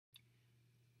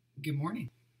Good morning.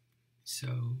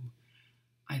 So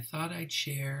I thought I'd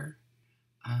share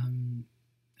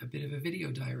a bit of a video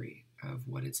diary of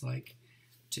what it's like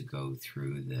to go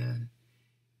through the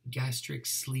gastric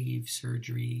sleeve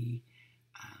surgery,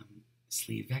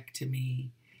 sleevectomy,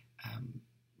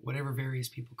 whatever various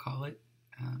people call it.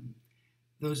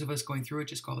 Those of us going through it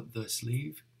just call it the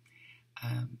sleeve.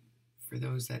 For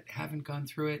those that haven't gone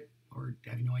through it or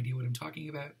have no idea what I'm talking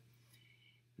about,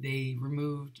 they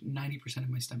removed 90% of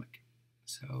my stomach.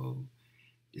 So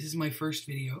this is my first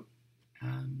video.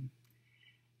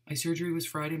 My surgery was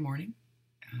Friday morning.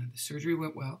 The surgery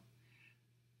went well.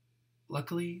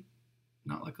 Luckily,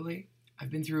 not luckily, I've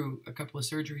been through a couple of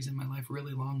surgeries in my life,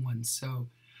 really long ones. So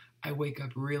I wake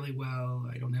up really well.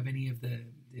 I don't have any of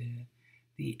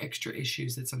the extra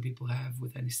issues that some people have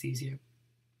with anesthesia.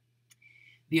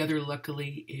 The other,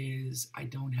 luckily, is I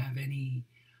don't have any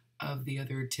of the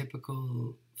other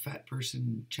typical fat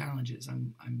person challenges.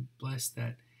 I'm blessed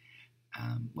that,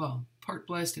 part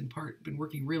blessed and part been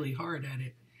working really hard at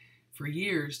it for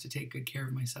years to take good care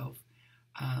of myself.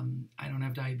 I don't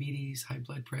have diabetes, high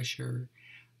blood pressure,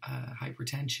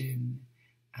 hypertension,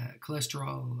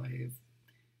 cholesterol. I have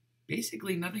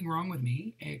basically nothing wrong with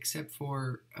me except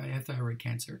for I have thyroid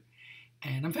cancer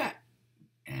and I'm fat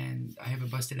and I have a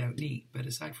busted out knee. But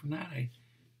aside from that, I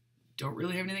don't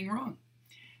really have anything wrong.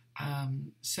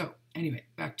 So anyway,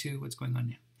 back to what's going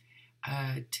on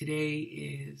now. Today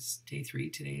is day 3.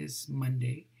 Today is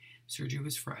Monday. Surgery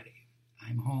was Friday.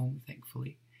 I'm home,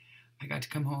 thankfully. I got to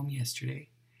come home yesterday.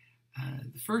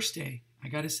 The first day, I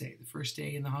got to say, the first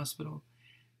day in the hospital,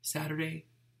 Saturday,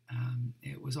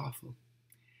 it was awful.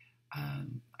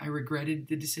 I regretted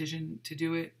the decision to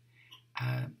do it.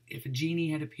 If a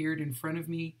genie had appeared in front of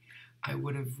me, I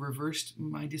would have reversed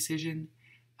my decision.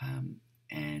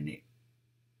 And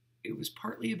it was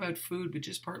partly about food, but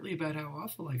just partly about how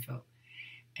awful I felt.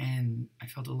 And I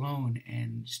felt alone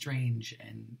and strange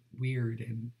and weird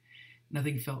and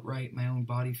nothing felt right. My own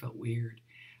body felt weird.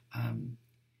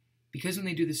 Because when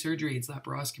they do the surgery, it's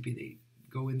laparoscopy. They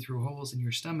go in through holes in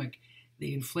your stomach.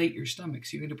 They inflate your stomach.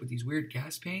 So you end up with these weird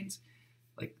gas pains.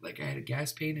 Like I had a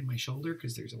gas pain in my shoulder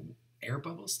because there's an air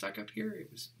bubble stuck up here.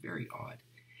 It was very odd.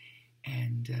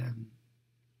 And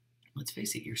let's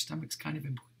face it, your stomach's kind of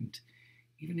important.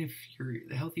 Even if you're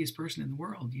the healthiest person in the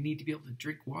world, you need to be able to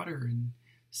drink water and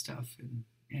stuff. And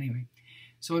anyway,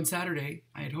 so on Saturday,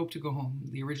 I had hoped to go home.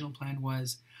 The original plan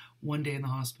was one day in the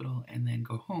hospital and then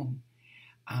go home.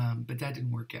 But that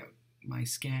didn't work out. My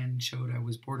scan showed I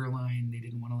was borderline. They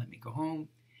didn't want to let me go home.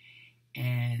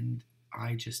 And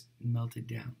I just melted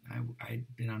down.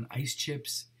 I'd been on ice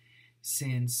chips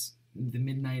since the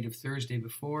midnight of Thursday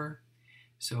before.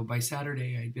 So by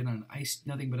Saturday, I'd been on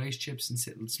nothing but ice chips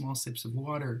and small sips of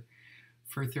water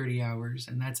for 30 hours.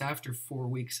 And that's after 4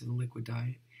 weeks of the liquid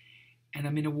diet. And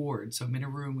I'm in a ward, so I'm in a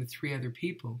room with 3 other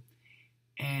people.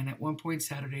 And at one point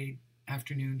Saturday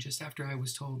afternoon, just after I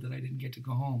was told that I didn't get to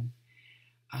go home,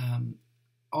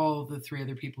 all the 3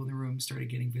 other people in the room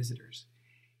started getting visitors.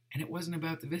 And it wasn't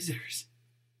about the visitors,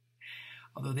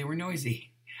 although they were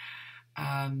noisy.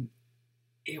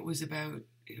 It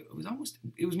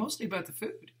was mostly about the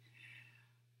food,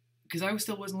 because I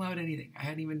still wasn't allowed anything. I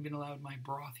hadn't even been allowed my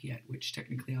broth yet, which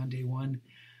technically on day 1,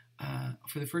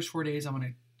 for the first 4 days, I'm on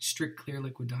a strict clear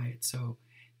liquid diet. So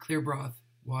clear broth,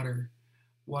 water,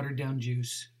 watered down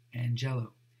juice, and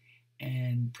Jello,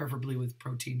 and preferably with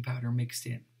protein powder mixed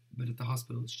in. But at the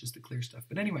hospital, it's just the clear stuff.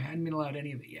 But anyway, I hadn't been allowed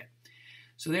any of it yet.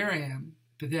 So there I am,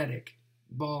 pathetic,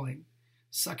 bawling,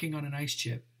 sucking on an ice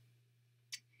chip.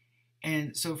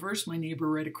 And so first my neighbor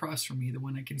right across from me, the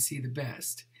one I can see the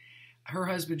best, her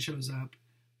husband shows up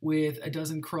with a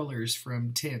dozen crullers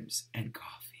from Tim's and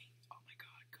coffee. Oh my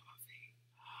God, coffee.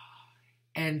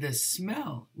 And the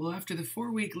smell, well, after the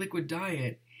 4-week liquid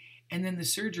diet and then the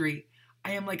surgery,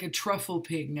 I am like a truffle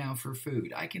pig now for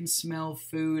food. I can smell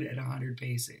food at 100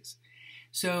 paces.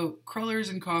 So crullers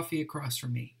and coffee across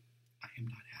from me. I am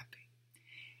not happy.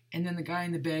 And then the guy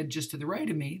in the bed just to the right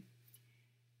of me,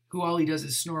 who all he does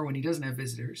is snore when he doesn't have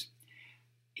visitors,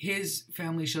 his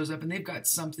family shows up and they've got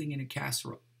something in a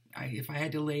casserole. If I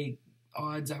had to lay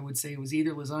odds, I would say it was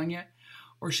either lasagna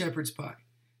or shepherd's pie.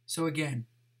 So again,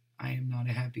 I am not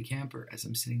a happy camper as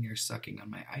I'm sitting there sucking on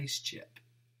my ice chip.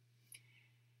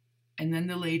 And then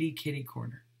the lady kitty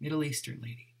corner, Middle Eastern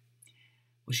lady.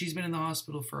 Well, she's been in the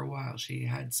hospital for a while. She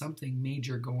had something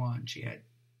major go on. She had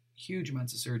huge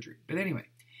amounts of surgery. But anyway,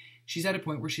 she's at a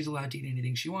point where she's allowed to eat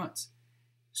anything she wants.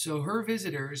 So her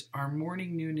visitors are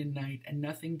morning, noon, and night, and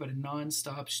nothing but a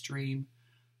nonstop stream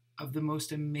of the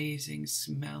most amazing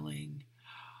smelling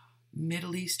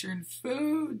Middle Eastern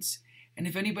foods. And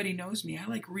if anybody knows me, I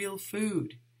like real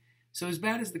food. So as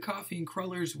bad as the coffee and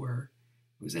crullers were,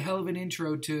 it was a hell of an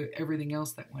intro to everything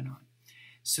else that went on.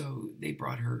 So they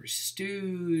brought her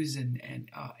stews and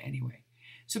anyway.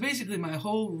 So basically my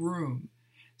whole room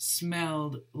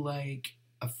smelled like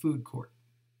a food court.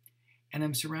 And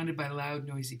I'm surrounded by loud,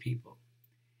 noisy people.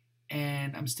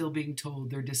 And I'm still being told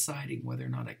they're deciding whether or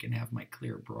not I can have my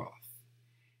clear broth.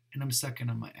 And I'm sucking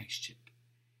on my ice chip.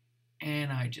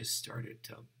 And I just started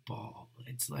to bawl.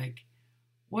 It's like,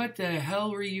 what the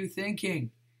hell were you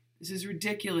thinking? This is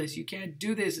ridiculous. You can't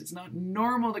do this. It's not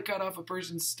normal to cut off a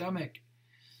person's stomach.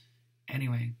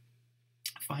 Anyway,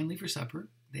 finally for supper,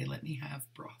 they let me have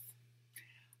broth.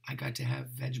 I got to have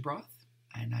veg broth,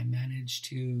 and I managed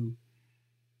to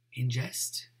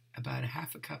ingest about a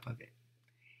half a cup of it.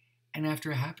 And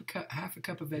after half a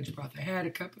cup of veg broth, I had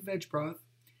a cup of veg broth.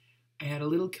 I had a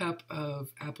little cup of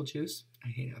apple juice. I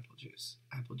hate apple juice.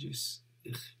 Apple juice,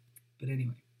 ugh. But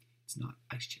anyway, it's not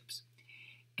ice chips.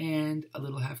 And a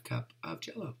little half cup of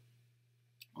Jell-O.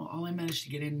 Well, all I managed to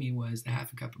get in me was the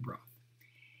half a cup of broth.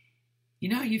 You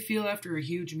know how you feel after a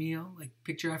huge meal? Like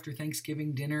picture after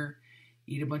Thanksgiving dinner,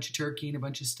 eat a bunch of turkey and a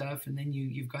bunch of stuff, and then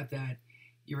you've got that,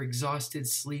 you're exhausted,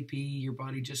 sleepy, your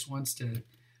body just wants to,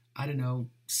 I don't know,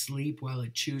 sleep while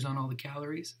it chews on all the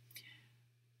calories.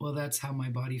 Well, that's how my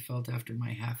body felt after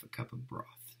my half a cup of broth.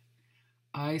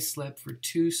 I slept for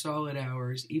 2 solid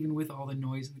hours, even with all the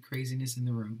noise and the craziness in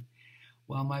the room,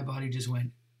 while my body just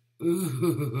went,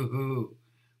 ooh,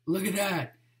 look at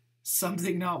that.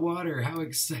 Something not water. How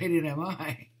excited am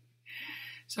I?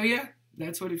 So yeah,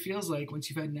 that's what it feels like once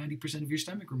you've had 90% of your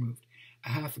stomach removed. A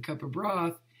half a cup of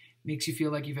broth makes you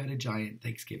feel like you've had a giant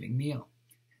Thanksgiving meal.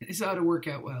 This ought to work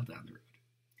out well down the road.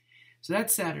 So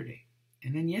that's Saturday.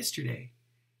 And then yesterday,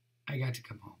 I got to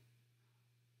come home.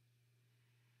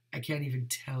 I can't even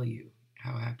tell you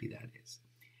how happy that is.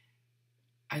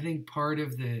 I think part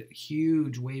of the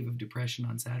huge wave of depression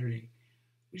on Saturday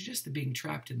was just the being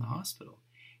trapped in the hospital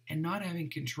and not having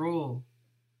control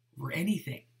over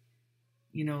anything.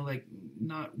 You know, like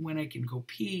not when I can go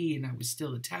pee, and I was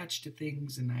still attached to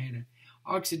things, and I had an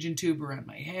oxygen tube around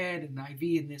my head, and an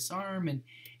IV in this arm, and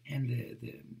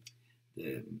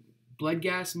the blood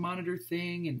gas monitor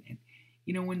thing, and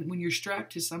you know, when you're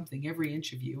strapped to something, every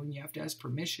inch of you, and you have to ask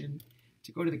permission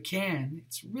to go to the can,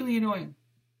 it's really annoying.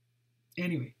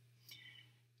 Anyway,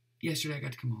 yesterday I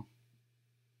got to come home.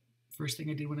 First thing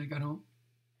I did when I got home,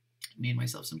 made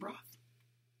myself some broth.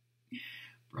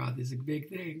 Broth is a big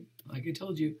thing. Like I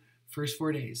told you, first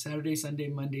 4 days, Saturday, Sunday,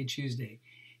 Monday, Tuesday,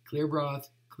 clear broth,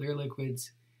 clear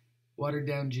liquids, watered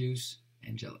down juice,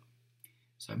 and Jell-O.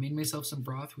 So I made myself some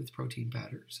broth with protein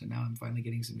powder. So now I'm finally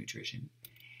getting some nutrition.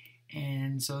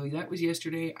 And so that was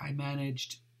yesterday. I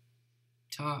managed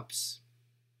tops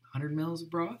 100 mils of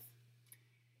broth,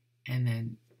 and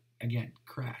then again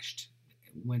crashed,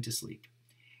 went to sleep.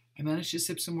 I managed to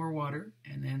sip some more water,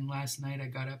 and then last night I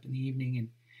got up in the evening and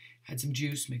had some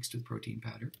juice mixed with protein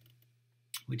powder,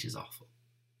 which is awful.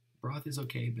 Broth is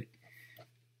okay, but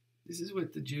this is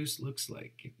what the juice looks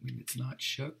like when it's not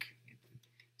shook.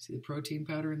 See the protein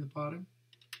powder in the bottom?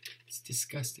 It's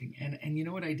disgusting. And you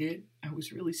know what I did? I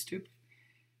was really stupid.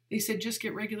 They said just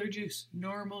get regular juice,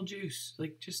 normal juice,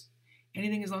 like just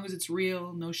anything as long as it's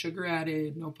real, no sugar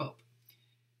added, no pulp.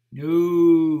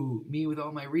 No, me with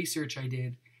all my research I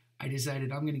did, I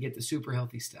decided I'm going to get the super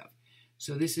healthy stuff.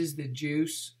 So this is the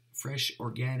juice, fresh,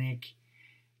 organic,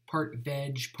 part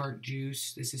veg, part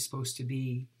juice. This is supposed to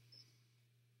be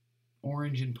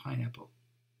orange and pineapple.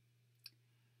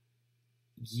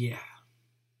 Yeah.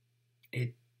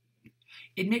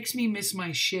 It makes me miss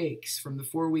my shakes from the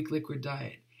 4-week liquid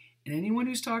diet. And anyone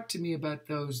who's talked to me about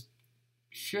those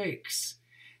shakes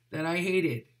that I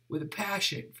hated with a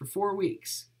passion for 4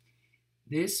 weeks,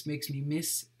 this makes me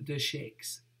miss the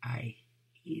shakes. I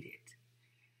hate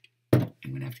it. I'm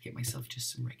going to have to get myself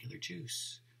just some regular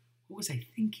juice. What was I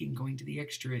thinking going to the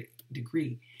extra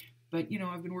degree? But, you know,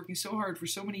 I've been working so hard for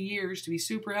so many years to be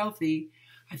super healthy.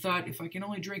 I thought if I can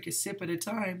only drink a sip at a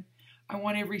time, I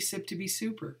want every sip to be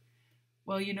super.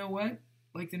 Well, you know what?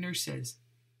 Like the nurse says,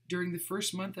 during the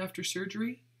first month after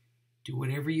surgery, do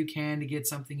whatever you can to get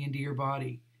something into your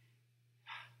body.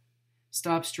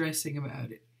 Stop stressing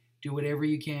about it. Do whatever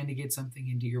you can to get something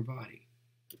into your body.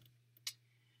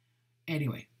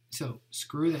 Anyway, so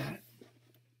screw that.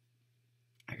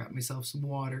 I got myself some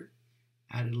water,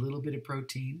 added a little bit of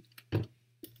protein,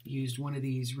 used one of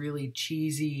these really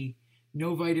cheesy,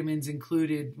 no vitamins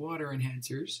included water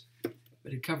enhancers,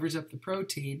 but it covers up the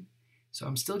protein. So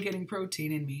I'm still getting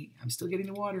protein in me. I'm still getting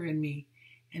the water in me.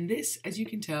 And this, as you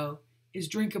can tell, is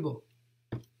drinkable.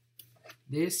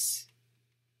 This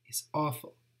is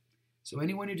awful. So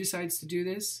anyone who decides to do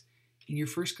this, in your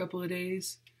first couple of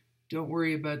days, don't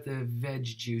worry about the veg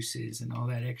juices and all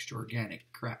that extra organic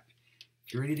crap.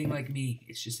 If you're anything like me,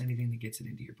 it's just anything that gets it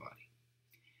into your body.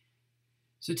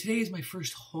 So today is my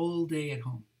first whole day at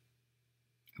home.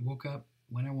 I woke up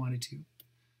when I wanted to,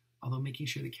 although making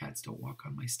sure the cats don't walk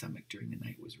on my stomach during the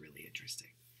night was really interesting.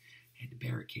 I had to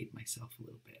barricade myself a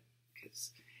little bit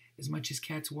because as much as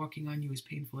cats walking on you is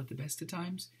painful at the best of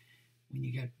times, when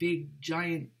you got big,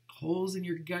 giant holes in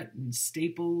your gut and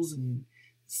staples and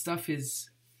stuff is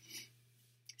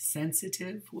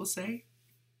sensitive, we'll say,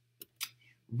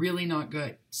 really not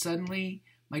good. Suddenly,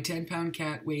 my 10-pound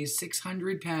cat weighs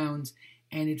 600 pounds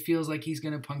and it feels like he's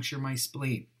going to puncture my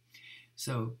spleen.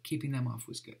 So keeping them off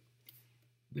was good.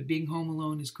 But being home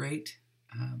alone is great.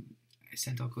 I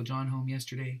sent Uncle John home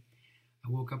yesterday. I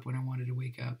woke up when I wanted to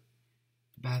wake up.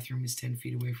 The bathroom is 10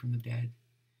 feet away from the bed.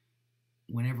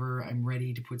 Whenever I'm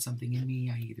ready to put something in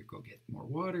me, I either go get more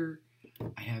water.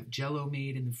 I have Jell-O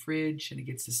made in the fridge, and it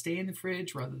gets to stay in the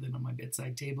fridge rather than on my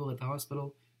bedside table at the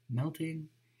hospital, melting.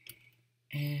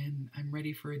 And I'm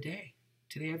ready for a day.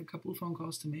 Today I have a couple of phone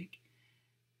calls to make,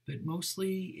 but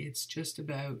mostly it's just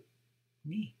about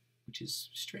me, which is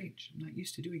strange. I'm not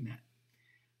used to doing that.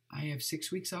 I have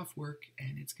 6 weeks off work,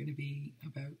 and it's going to be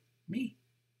about me.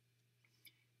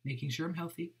 Making sure I'm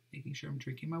healthy, making sure I'm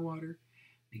drinking my water,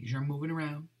 making sure I'm moving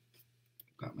around.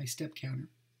 I've got my step counter.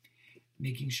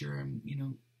 Making sure I'm,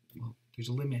 well, there's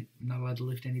a limit. I'm not allowed to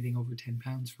lift anything over 10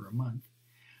 pounds for a month.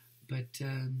 But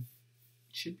it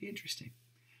should be interesting.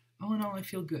 All in all, I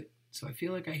feel good. So I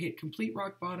feel like I hit complete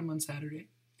rock bottom on Saturday.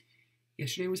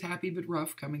 Yesterday was happy but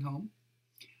rough coming home.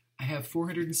 I have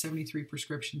 473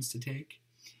 prescriptions to take.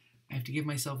 I have to give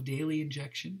myself daily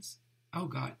injections. Oh,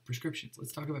 God, prescriptions.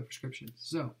 Let's talk about prescriptions.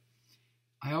 So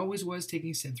I always was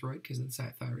taking Synthroid because of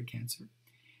the thyroid cancer.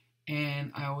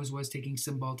 And I always was taking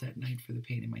Cymbalta at night for the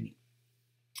pain in my knee.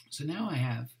 So now I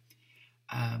have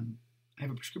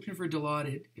a prescription for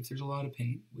Dilaudid if there's a lot of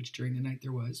pain, which during the night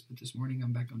there was, but this morning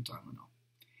I'm back on Tylenol.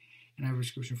 And I have a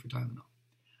prescription for Tylenol.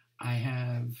 I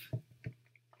have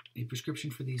a prescription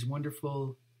for these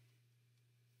wonderful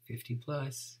 50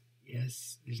 plus.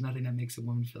 Yes, there's nothing that makes a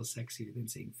woman feel sexier than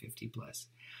saying 50 plus.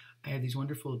 I have these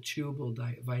wonderful chewable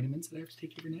diet vitamins that I have to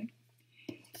take every night.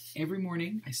 Every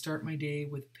morning, I start my day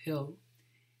with a pill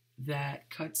that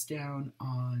cuts down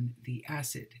on the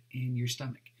acid in your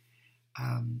stomach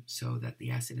so that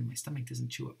the acid in my stomach doesn't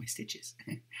chew up my stitches.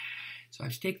 So I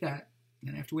have to take that,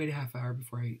 and I have to wait a half hour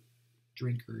before I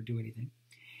drink or do anything.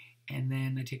 And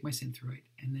then I take my Synthroid.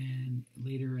 And then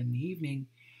later in the evening,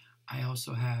 I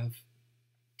also have,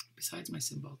 besides my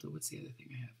Cymbalta, what's the other thing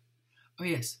I have? Oh,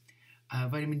 yes,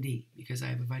 vitamin D, because I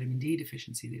have a vitamin D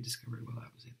deficiency they discovered while I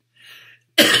was in.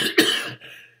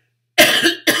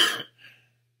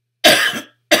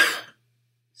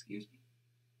 Excuse me.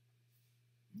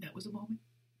 That was a moment.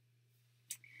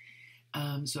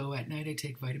 So at night I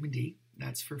take vitamin D.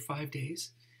 That's for 5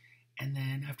 days. And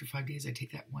then after 5 days I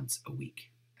take that once a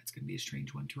week. That's going to be a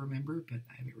strange one to remember, but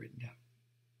I have it written down.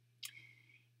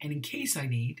 And in case I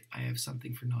need, I have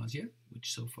something for nausea,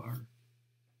 which so far,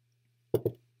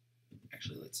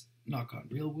 actually let's knock on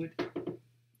real wood.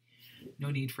 No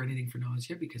need for anything for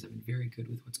nausea because I've been very good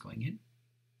with what's going in.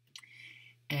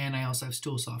 And I also have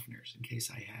stool softeners in case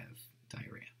I have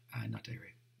diarrhea. Not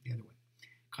diarrhea, the other one.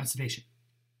 Constipation.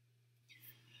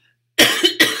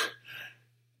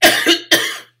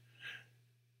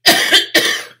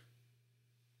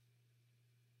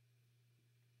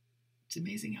 It's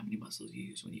amazing how many muscles you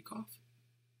use when you cough.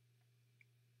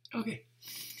 Okay.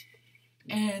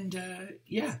 And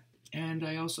and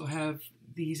I also have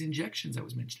these injections I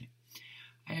was mentioning.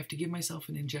 I have to give myself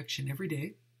an injection every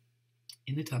day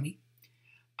in the tummy.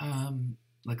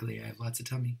 Luckily, I have lots of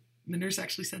tummy. The nurse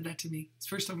actually said that to me. It's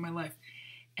the first time in my life.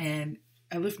 And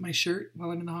I lift my shirt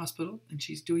while I'm in the hospital, and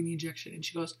she's doing the injection, and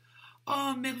she goes,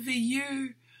 "Oh,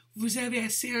 merveilleux! Vous avez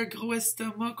assez un gros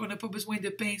estomac, on n'a pas besoin de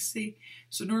pincer."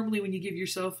 So normally when you give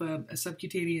yourself a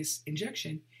subcutaneous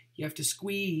injection, you have to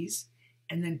squeeze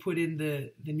and then put in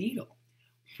the needle.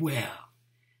 Well,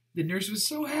 the nurse was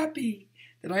so happy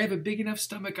that I have a big enough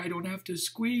stomach I don't have to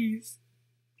squeeze.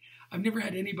 I've never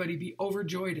had anybody be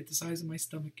overjoyed at the size of my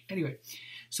stomach. Anyway,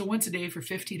 so once a day for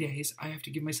 50 days, I have to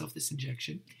give myself this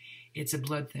injection. It's a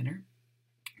blood thinner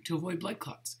to avoid blood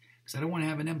clots because I don't want to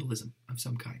have an embolism of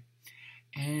some kind.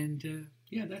 And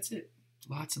yeah, that's it.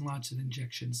 Lots and lots of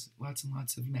injections, lots and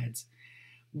lots of meds.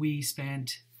 We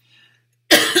spent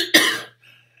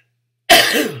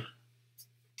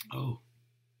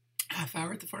half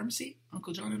hour at the pharmacy,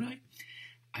 Uncle John and I.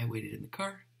 I waited in the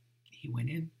car. He went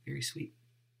in, very sweet,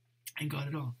 and got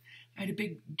it all. I had a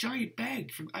big, giant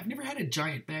bag I've never had a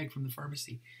giant bag from the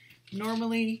pharmacy.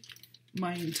 normally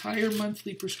my entire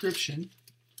monthly prescription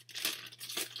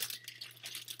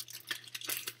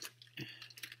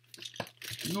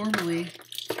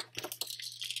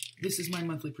this is my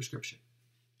monthly prescription.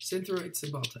 Synthroid,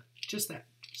 Cymbalta, just that.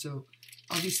 So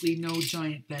obviously no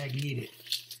giant bag needed.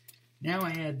 Now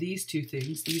I add these two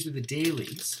things. These are the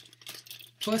dailies,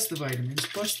 plus the vitamins,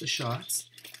 plus the shots.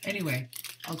 Anyway,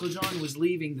 Uncle John was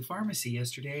leaving the pharmacy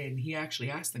yesterday, and he actually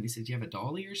asked them, he said, do you have a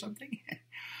dolly or something?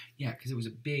 Yeah, because it was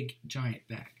a big, giant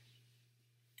bag.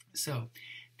 So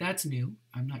that's new.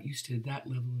 I'm not used to that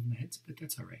level of meds, but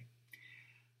that's all right.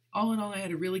 All in all, I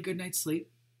had a really good night's sleep.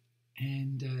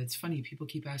 And it's funny, people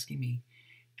keep asking me,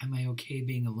 am I okay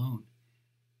being alone?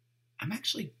 I'm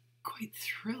actually quite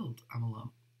thrilled I'm alone.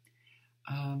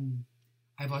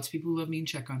 I have lots of people who love me and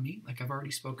check on me. Like I've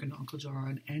already spoken to Uncle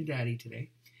John and Daddy today.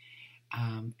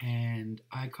 And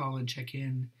I call and check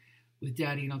in with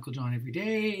Daddy and Uncle John every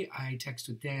day. I text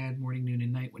with Dad morning, noon,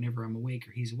 and night whenever I'm awake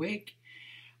or he's awake.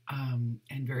 And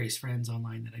various friends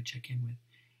online that I check in with.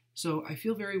 So I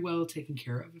feel very well taken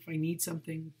care of. If I need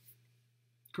something,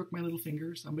 crook my little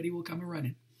finger, somebody will come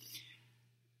a-running.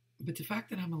 But the fact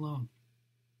that I'm alone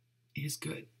is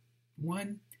good.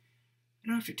 One, I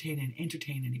don't have to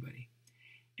entertain anybody.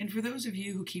 And for those of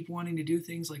you who keep wanting to do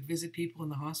things like visit people in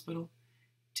the hospital,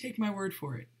 take my word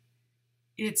for it.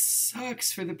 It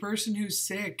sucks for the person who's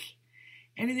sick.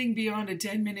 Anything beyond a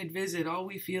 10-minute visit, all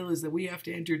we feel is that we have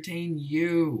to entertain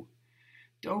you.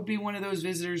 Don't be one of those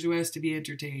visitors who has to be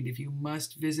entertained. If you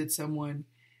must visit someone,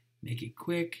 make it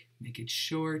quick, make it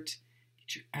short,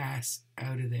 get your ass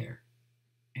out of there.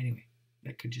 Anyway,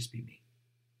 that could just be me.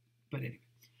 But anyway,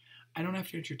 I don't have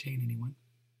to entertain anyone.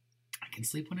 I can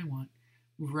sleep when I want,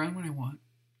 move around when I want.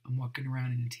 I'm walking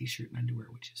around in a t-shirt and underwear,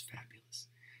 which is fabulous.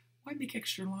 Why make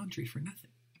extra laundry for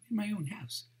nothing? I'm in my own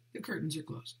house. The curtains are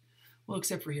closed. Well,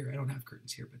 except for here. I don't have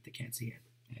curtains here, but they can't see it.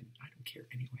 And I don't care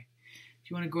anyway. If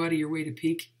you want to go out of your way to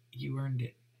peek, you earned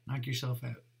it. Knock yourself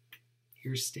out.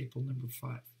 Here's staple number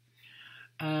 5.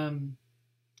 Let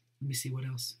me see what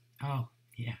else. Oh,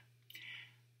 yeah.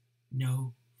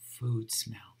 No food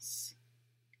smells.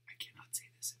 I cannot say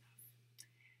this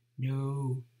enough.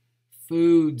 No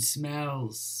food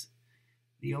smells.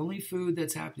 The only food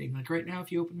that's happening, like right now,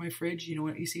 if you open my fridge, you know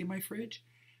what you see in my fridge?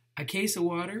 A case of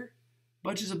water,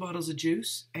 bunches of bottles of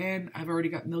juice, and I've already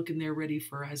got milk in there ready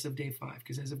for as of day 5,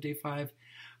 because as of day 5,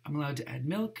 I'm allowed to add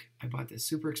milk. I bought this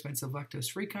super expensive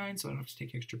lactose-free kind, so I don't have to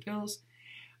take extra pills,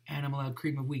 and I'm allowed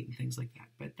cream of wheat and things like that.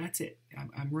 But that's it.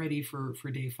 I'm ready for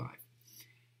day 5.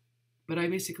 But I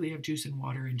basically have juice and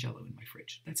water and Jell-O in my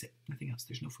fridge. That's it. Nothing else.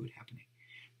 There's no food happening.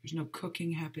 There's no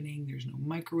cooking happening. There's no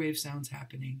microwave sounds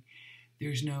happening.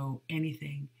 There's no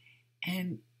anything.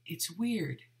 And it's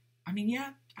weird. I mean,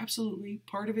 yeah, absolutely.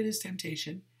 Part of it is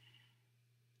temptation.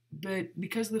 But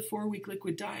because of the 4-week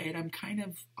liquid diet, I'm kind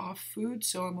of off food,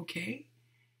 so I'm okay.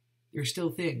 There are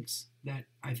still things that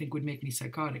I think would make me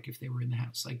psychotic if they were in the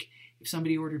house. Like if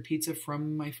somebody ordered pizza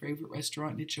from my favorite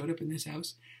restaurant and it showed up in this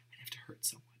house, I'd have to hurt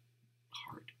someone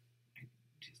hard.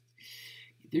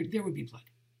 There would be blood.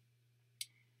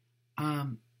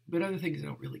 But other things I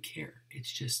don't really care.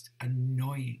 It's just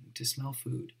annoying to smell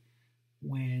food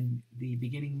when the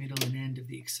beginning, middle, and end of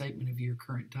the excitement of your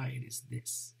current diet is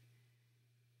this.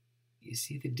 You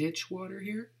see the ditch water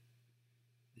here?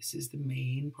 This is the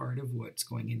main part of what's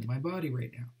going into my body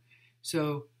right now.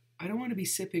 So I don't want to be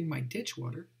sipping my ditch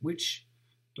water, which,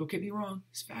 don't get me wrong,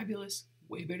 is fabulous.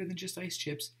 Way better than just ice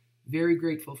chips. Very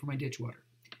grateful for my ditch water.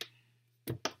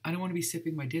 I don't want to be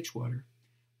sipping my ditch water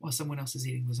while someone else is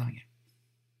eating lasagna.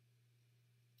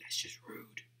 That's just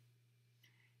rude.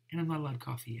 And I'm not allowed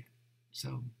coffee yet.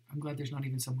 So I'm glad there's not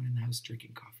even someone in the house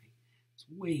drinking coffee. It's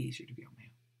way easier to be on my own.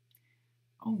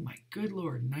 Oh my good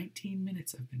Lord, 19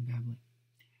 minutes I've been babbling.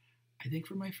 I think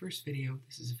for my first video,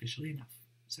 this is officially enough.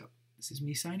 So this is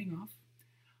me signing off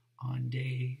on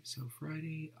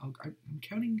Friday. I'm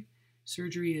counting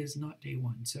surgery as not day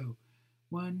 1. So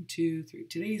 1, 2, 3.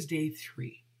 Today is day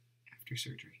 3 after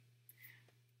surgery.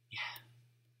 Yeah.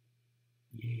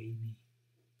 Yay me.